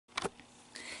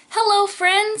Hello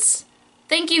friends!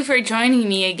 Thank you for joining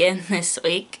me again this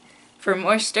week for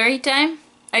more story time.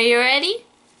 Are you ready?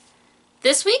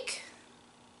 This week,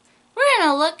 we're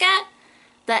going to look at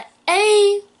the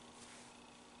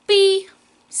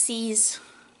ABCs.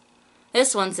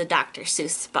 This one's a Dr.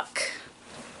 Seuss book.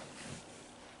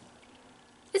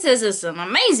 This is an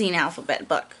amazing alphabet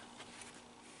book.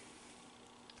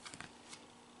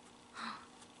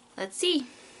 Let's see.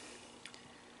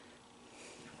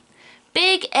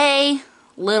 Big A,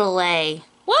 little a.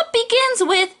 What begins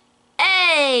with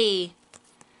A?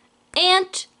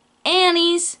 Aunt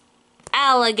Annie's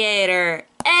alligator.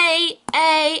 A.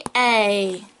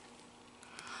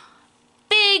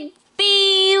 Big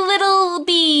B, little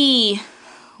b.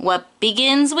 What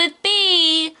begins with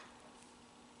B?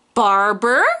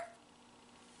 Barber,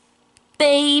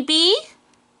 baby,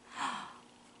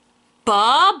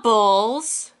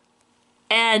 bubbles,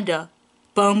 and a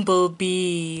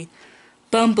bumblebee.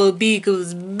 Bumblebee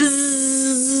goes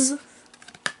bzzz.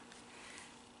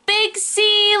 Big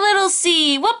C, little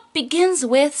c. What begins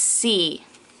with C?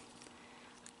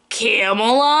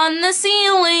 Camel on the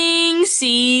ceiling.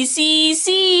 C.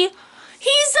 He's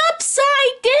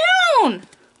upside down.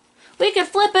 We could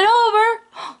flip it over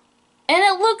and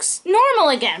it looks normal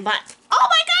again, but oh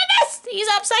my goodness, he's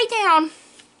upside down.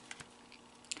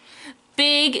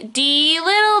 Big D,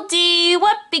 little d.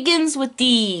 What begins with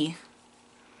D?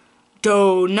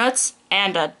 Donuts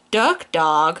and a duck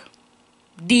dog.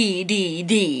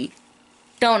 D.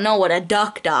 Don't know what a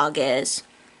duck dog is.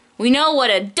 We know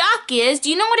what a duck is. Do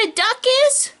you know what a duck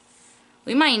is?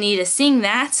 We might need to sing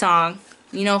that song.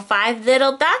 You know, 5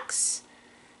 little ducks?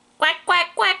 Quack,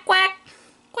 quack, quack, quack.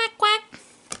 Quack, quack.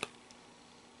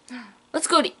 Let's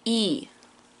go to E.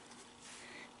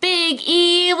 Big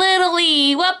E, little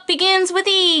e. What begins with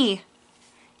E?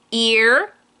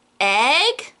 Ear,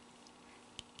 egg,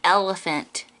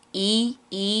 elephant. E.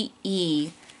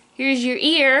 Here's your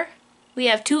ear. We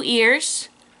have 2 ears.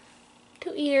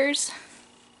 2 ears.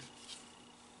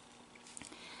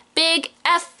 Big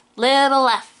F, little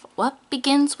f. What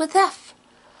begins with F?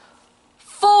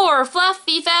 4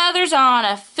 fluffy feathers on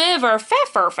a fiver,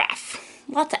 feff.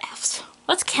 Lots of F's.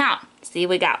 Let's count. See,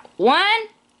 we got 1,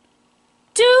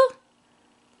 2,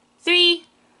 3,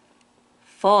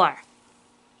 4.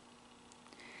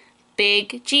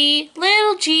 Big G,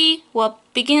 little g. What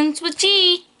begins with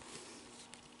G?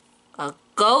 A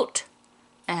goat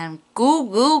and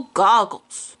goo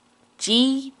goggles.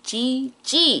 G.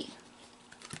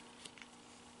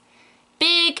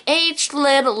 Big H,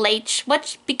 little h.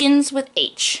 What begins with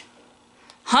H?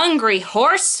 Hungry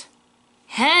horse,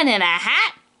 hen in a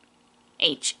hat.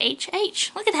 H.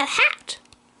 Look at that hat.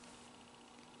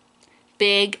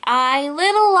 Big I,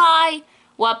 little I.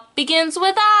 What begins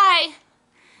with I?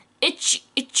 Itchy,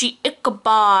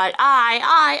 Ichabod.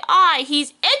 I.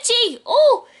 He's itchy.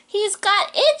 Oh, he's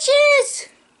got itches.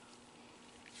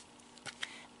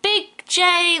 Big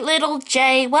J, little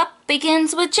j. What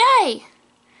begins with J?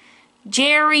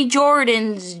 Jerry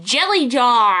Jordan's jelly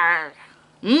jar.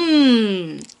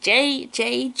 J.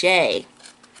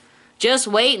 Just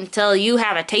wait until you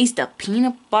have a taste of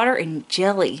peanut butter and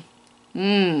jelly.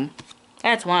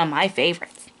 That's one of my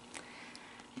favorites.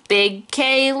 Big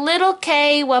K, little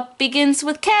k. What begins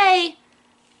with K?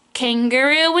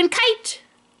 Kangaroo and kite.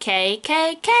 K.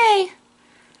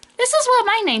 This is what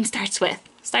my name starts with.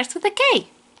 Starts with a K.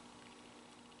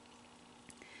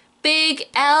 Big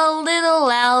L, little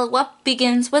l. What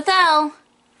begins with L?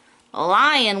 A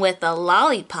lion with a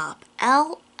lollipop.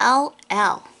 L.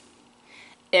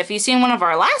 If you've seen one of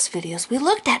our last videos, we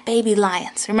looked at baby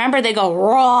lions. Remember, they go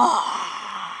roar.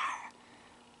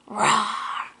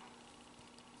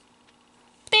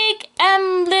 Big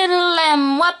M, little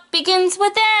m. What begins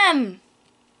with M?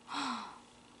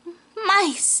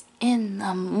 Mice in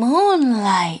the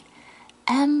moonlight.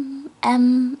 M.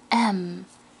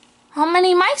 How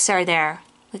many mice are there?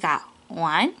 We got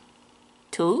 1,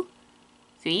 2,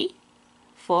 3,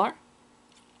 4,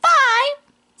 5,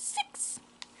 6.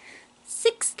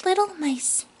 6 little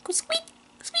mice. Go squeak.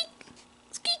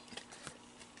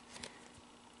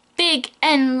 Big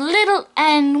N, little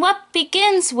n. What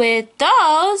begins with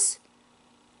those?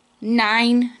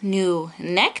 9 new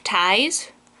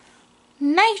neckties,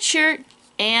 nightshirt,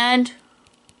 and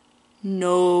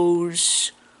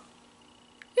nose.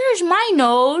 Here's my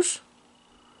nose.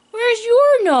 Where's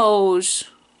your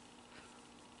nose?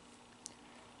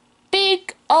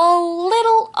 Big O,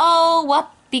 little o.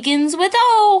 What begins with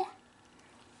O?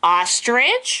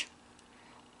 Ostrich,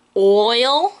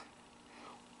 oil,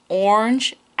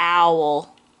 orange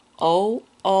owl. O.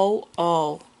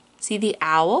 See the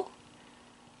owl?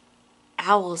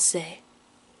 Owls say,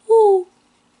 ooh,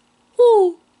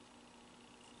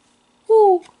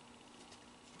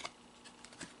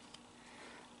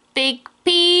 Big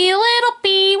P, little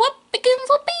P, what begins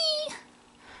with P?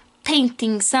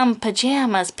 Painting some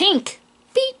pajamas pink.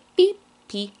 Beep, beep,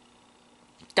 P.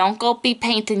 Don't go be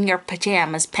painting your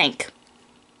pajamas pink.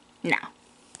 No.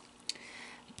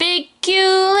 Big Q,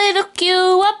 little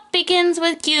Q, what begins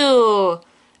with Q?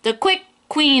 The quick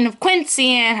queen of Quincy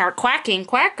and her quacking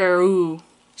quackaroo.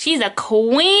 She's a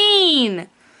queen.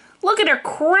 Look at her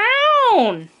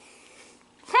crown.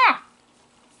 Huh.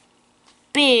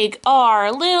 Big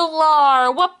R, little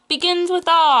R, what begins with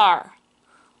R?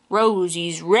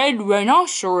 Rosie's red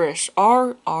rhinoceros,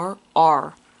 R, R,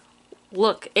 R.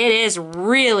 Look, it is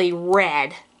really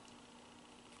red.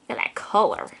 Look at that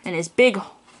color. And his big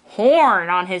horn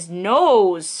on his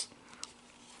nose.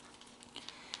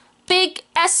 Big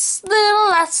S,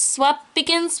 little S, what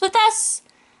begins with S?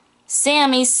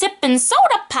 Sammy's sipping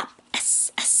soda pop,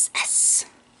 S, S, S.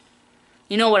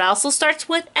 You know what also starts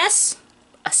with S?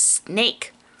 A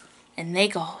snake. And they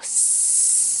go S.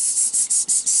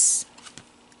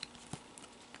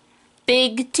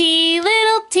 Big T,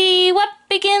 little T, what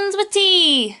begins with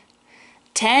T?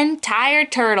 10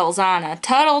 tired turtles on a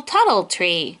tuttle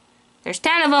tree. There's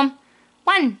 10 of them.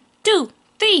 1, 2,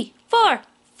 3, 4,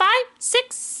 5,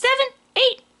 6, 7,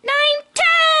 8, 9,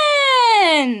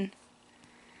 10!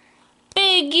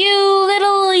 Big U,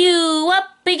 little U, what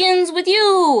begins with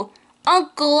U?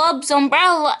 Uncle Ub's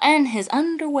umbrella and his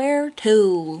underwear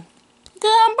too.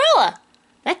 The umbrella.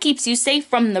 That keeps you safe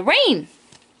from the rain.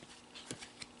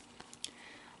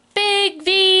 Big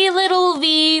V, little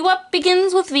V, what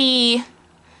begins with V?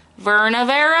 Verna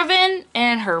Veravin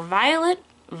and her violet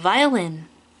violin.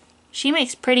 She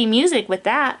makes pretty music with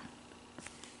that.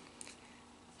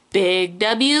 Big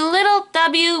W, little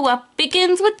W, what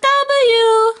begins with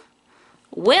W?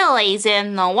 Willie's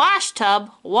in the wash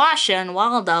tub washing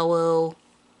Waldo.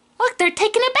 Look, they're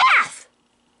taking a bath.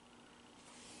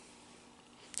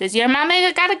 Does your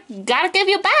mama gotta give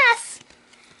you a bath?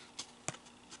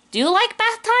 Do you like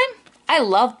bath time? I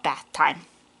love bath time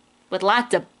with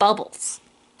lots of bubbles.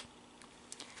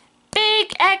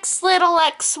 Big X, little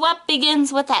X, what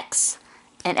begins with X?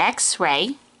 An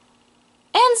X-ray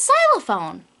and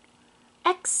xylophone.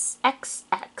 X, X,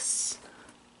 X.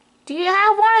 Do you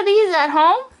have one of these at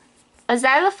home? A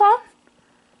xylophone?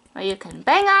 Where you can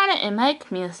bang on it and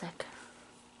make music.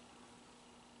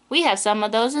 We have some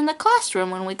of those in the classroom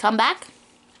when we come back.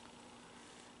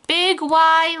 Big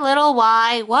Y, little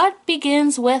Y, what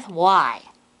begins with Y?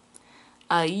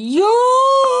 A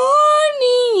yawning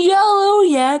yellow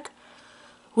yak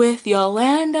with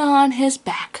Yolanda on his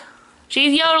back.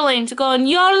 She's yodeling, she's going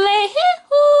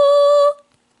yodel-hee-hoo.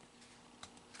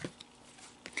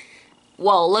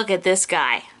 Whoa, look at this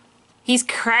guy. He's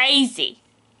crazy.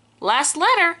 Last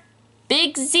letter.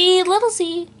 Big Z, little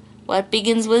Z. What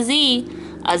begins with Z?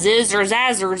 A ziz or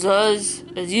zaz or zuz,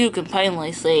 as you can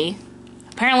plainly see.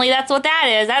 Apparently that's what that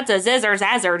is. That's a ziz or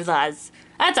zaz or zuz.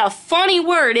 That's a funny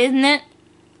word, isn't it?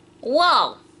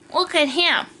 Whoa, look at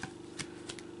him.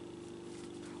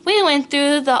 We went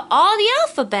through all the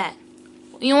alphabet.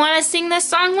 You want to sing this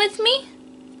song with me?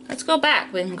 Let's go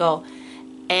back. We can go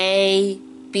A,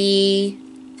 B,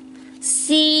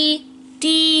 C,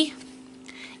 D,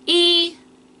 E,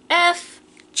 F,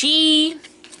 G,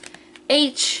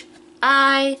 H,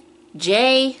 I,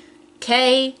 J,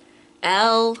 K,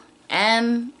 L,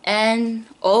 M, N,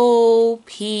 O,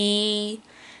 P,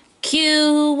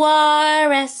 Q,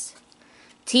 R, S,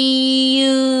 T,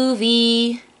 U,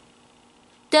 V,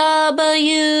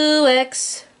 W,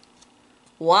 X,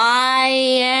 Y,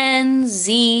 and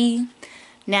Z.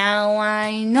 Now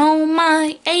I know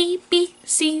my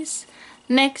ABCs.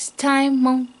 Next time,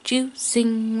 won't you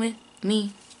sing with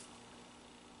me?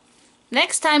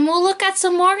 Next time, we'll look at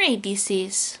some more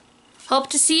ABCs. Hope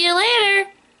to see you later.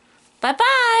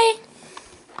 Bye-bye.